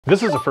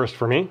This is a first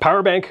for me.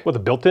 Power bank with a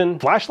built-in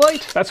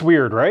flashlight? That's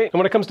weird, right? And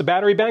when it comes to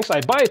battery banks,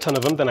 I buy a ton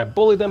of them, then I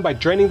bully them by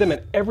draining them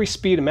at every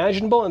speed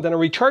imaginable, and then I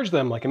recharge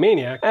them like a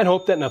maniac and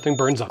hope that nothing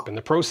burns up in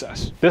the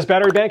process. This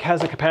battery bank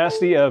has a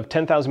capacity of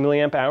 10,000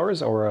 milliamp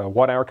hours or a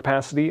watt-hour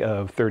capacity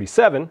of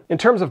 37. In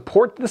terms of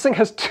port, this thing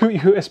has 2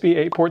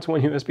 USB-A ports,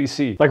 1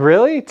 USB-C. Like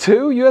really?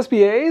 2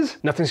 USB-As?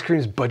 Nothing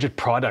screams budget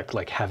product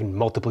like having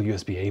multiple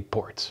USB-A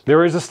ports.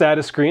 There is a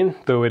status screen,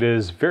 though it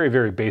is very,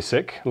 very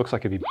basic. It looks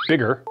like it'd be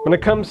bigger. When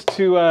it comes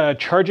to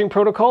charging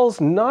protocols,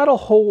 not a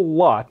whole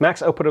lot.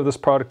 Max output of this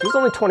product is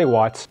only 20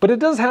 watts, but it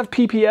does have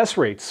PPS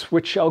rates,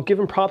 which I'll give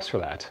them props for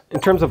that. In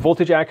terms of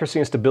voltage accuracy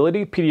and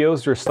stability,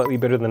 PDOs are slightly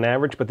better than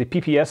average, but the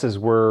PPSs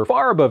were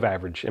far above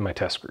average in my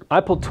test group. I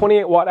pulled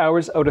 28 watt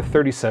hours out of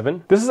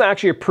 37. This is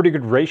actually a pretty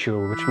good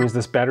ratio, which means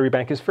this battery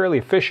bank is fairly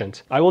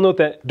efficient. I will note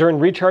that during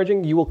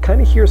recharging, you will kind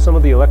of hear some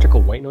of the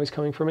electrical white noise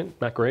coming from it.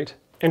 Not great.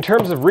 In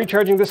terms of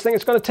recharging this thing,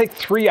 it's going to take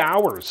 3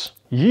 hours.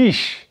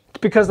 Yeesh.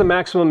 Because the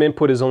maximum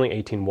input is only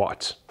 18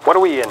 watts. What are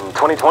we in,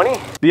 2020?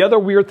 The other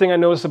weird thing I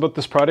noticed about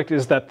this product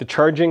is that the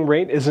charging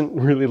rate isn't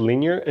really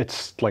linear.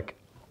 It's like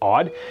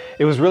odd.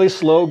 It was really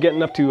slow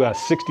getting up to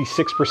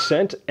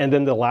 66%, and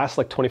then the last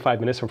like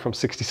 25 minutes went from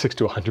 66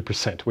 to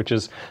 100%, which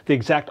is the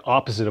exact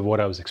opposite of what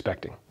I was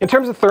expecting. In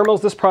terms of thermals,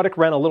 this product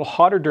ran a little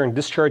hotter during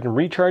discharge and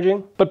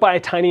recharging, but by a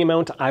tiny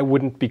amount, I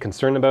wouldn't be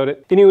concerned about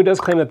it. INIU does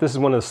claim that this is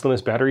one of the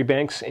slimmest battery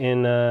banks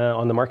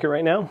on the market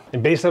right now.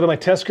 And based out of my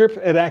test group,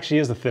 it actually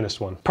is the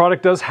thinnest one.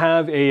 Product does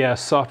have a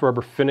soft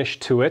rubber finish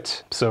to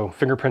it, so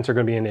fingerprints are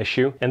going to be an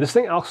issue. And this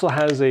thing also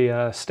has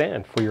a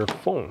stand for your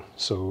phone.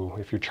 So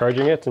if you're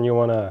charging it and you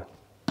want to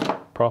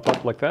prop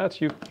up like that,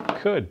 you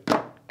could,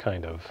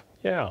 kind of.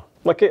 Yeah,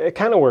 like it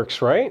kind of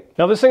works, right?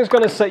 Now this thing's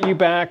gonna set you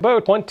back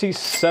about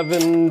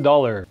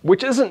 $27,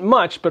 which isn't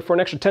much, but for an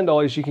extra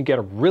 $10, you can get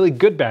a really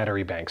good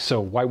battery bank.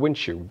 So why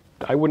wouldn't you?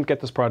 I wouldn't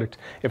get this product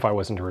if I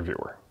wasn't a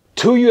reviewer.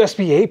 2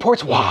 USB-A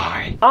ports?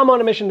 Why? I'm on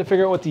a mission to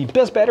figure out what the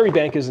best battery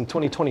bank is in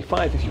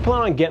 2025. If you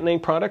plan on getting any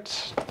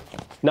products,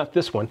 not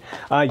this one,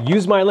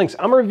 use my links.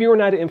 I'm a reviewer,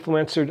 not an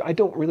influencer. I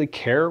don't really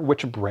care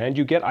which brand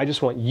you get. I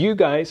just want you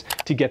guys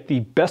to get the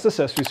best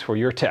accessories for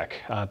your tech.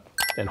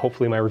 And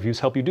hopefully my reviews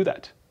help you do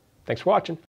that. Thanks for watching.